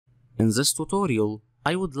In this tutorial,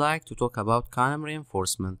 I would like to talk about column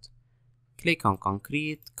reinforcement. Click on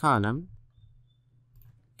concrete column,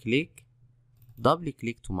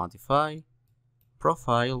 double-click to modify,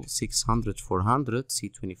 profile 600-400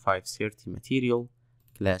 C2530 material,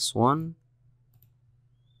 class 1,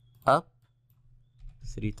 up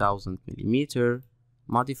 3000 mm,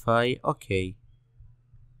 modify OK.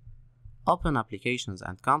 Open applications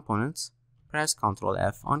and components, press Ctrl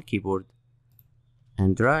F on keyboard,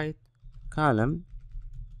 and write column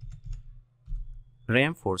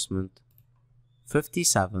reinforcement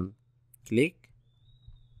 57. Click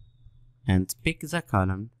and pick the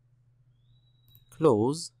column.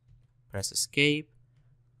 Close, press escape,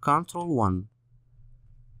 Ctrl 1.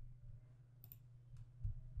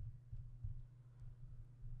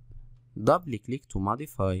 Double click to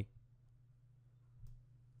modify.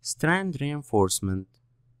 Strand reinforcement.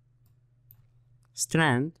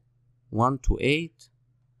 Strand 1 to 8,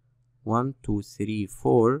 1, 2, 3,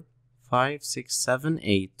 4, 5, 6, 7,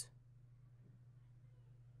 8.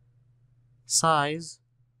 Size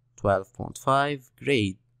 12.5.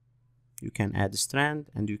 Grade. You can add a strand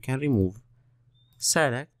and you can remove.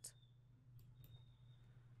 Select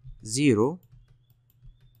 0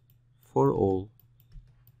 for all.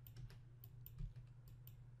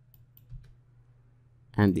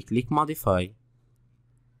 And click modify.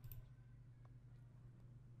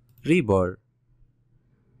 Rebar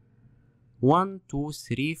 1, 2,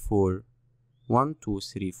 3, 4. 1, 2,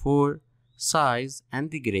 3, 4. Size and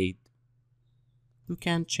grade. You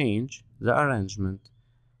can change the arrangement.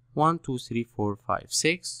 1, 2, 3, 4, 5,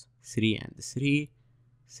 6, 3 and 3,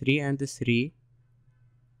 3 and 3,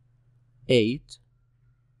 8,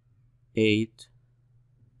 8,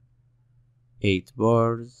 8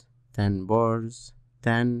 bars, 10 bars,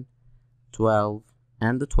 10, 12,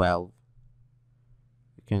 and 12.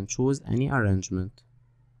 You can choose any arrangement.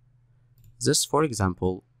 This, for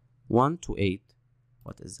example, 1 to 8.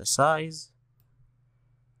 What is the size?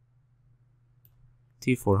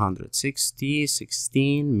 T460,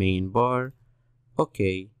 16, main bar.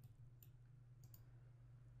 OK.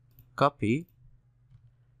 Copy.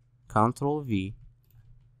 Ctrl V.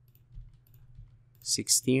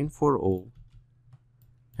 16 for all.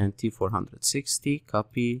 And T460,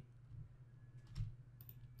 copy.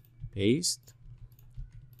 Paste.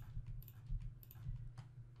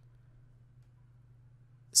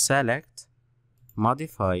 Select.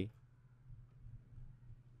 Modify.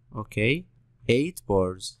 OK. 8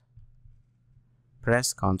 bars.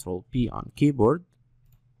 Press Ctrl P on keyboard.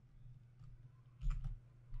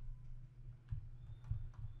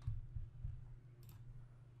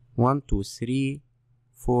 One, two, 3,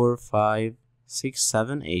 4, 5, 6,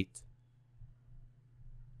 7, 8.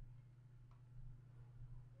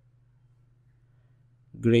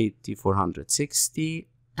 Grade T460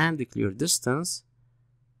 and the clear distance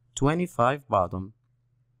 25 bottom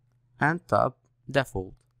and top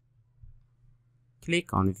default.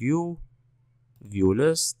 Click on View, View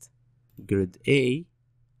List, Grid A,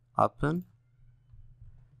 Open,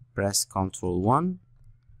 press Ctrl 1.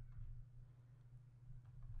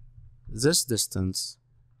 This distance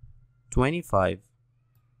 25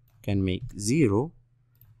 can make 0.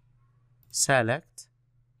 Select,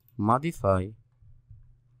 modify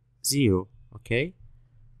 0. OK.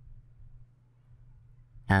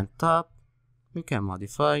 And top you can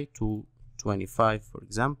modify to 25, for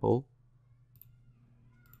example.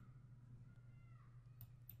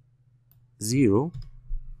 0.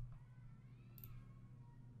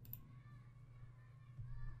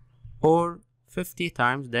 Or 50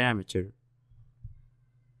 times diameter.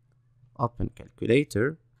 Open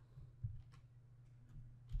calculator.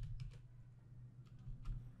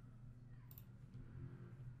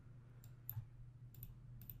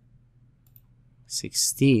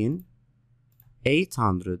 $16,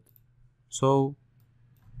 800. So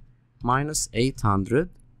minus 800.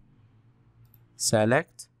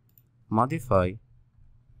 Select, modify.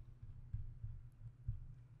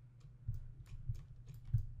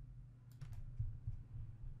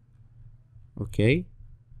 OK.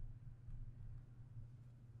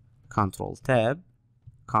 Ctrl Tab,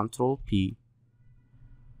 Ctrl P.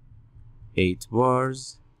 8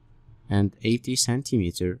 bars and 80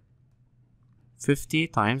 centimeter. 50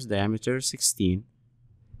 times diameter 16.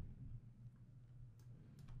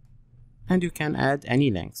 And you can add any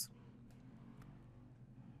length.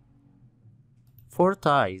 For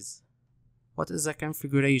ties, what is the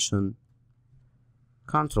configuration?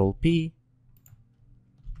 Ctrl P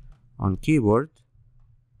on keyboard.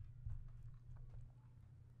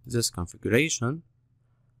 This configuration.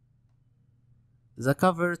 The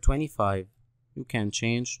cover 25. You can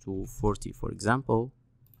change to 40, for example.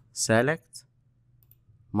 select,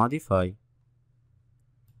 modify,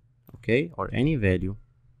 okay, or any value.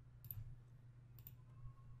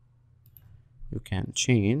 You can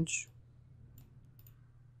change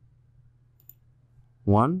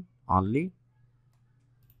one only,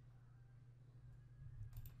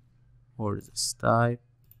 or this type,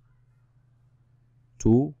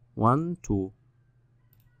 2, 1, 2,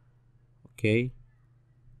 okay,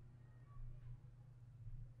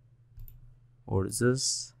 or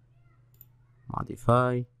this,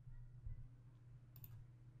 modify,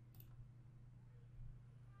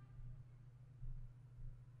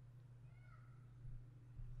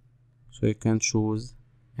 so you can choose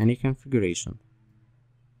any configuration.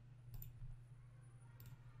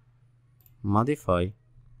 Modify,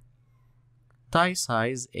 tie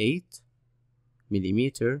size 8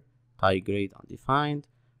 millimeter, tie grade undefined,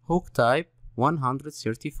 hook type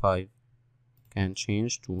 135, can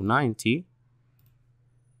change to 90,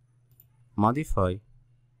 modify,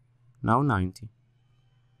 now 90,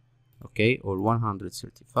 okay, or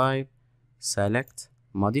 135, select,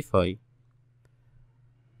 modify.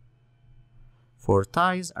 For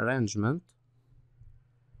ties arrangement,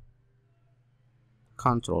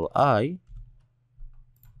 Ctrl I,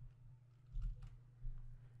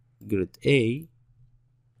 grid A,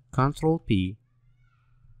 Ctrl P,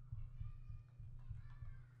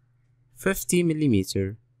 50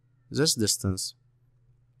 millimeter, this distance,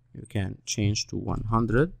 you can change to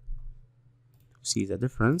 100 to see the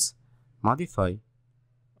difference, modify,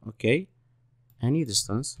 okay, any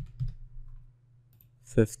distance,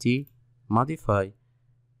 50, modify.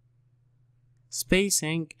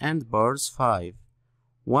 Spacing and bars 5,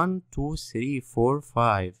 1, 2, 3, 4,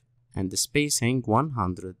 5, and the spacing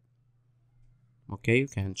 100. Okay, you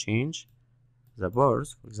can change the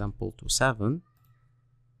bars, for example, to 7,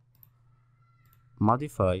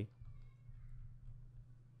 modify,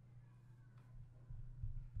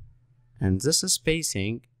 and this is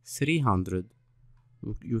spacing 300.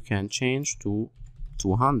 You can change to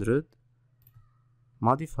 200,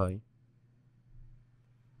 modify.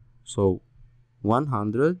 So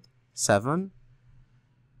 100, 7,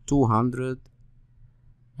 200,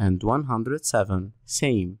 and 107,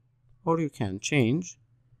 same. Or you can change,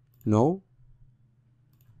 no,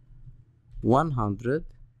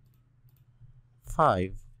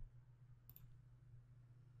 105.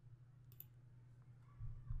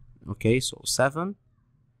 Okay, so 7,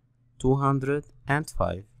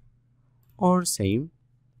 205. Or same,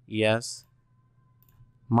 yes,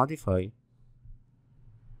 modify.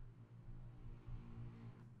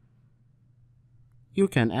 You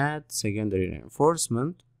can add secondary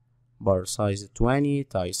reinforcement, bar size 20,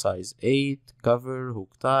 tie size 8, cover,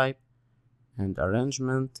 hook type, and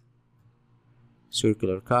arrangement,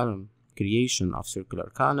 circular column, creation of circular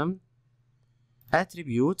column,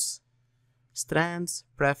 attributes, strands,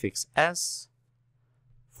 prefix S,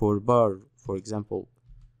 for bar, for example,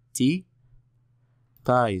 T,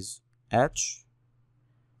 ties H,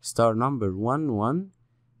 star number 1, 1,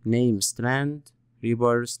 name strand,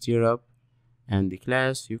 rebar, stirrup, and the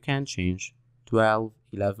class you can change 12,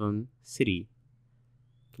 11, 3.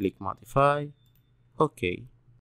 Click modify, OK.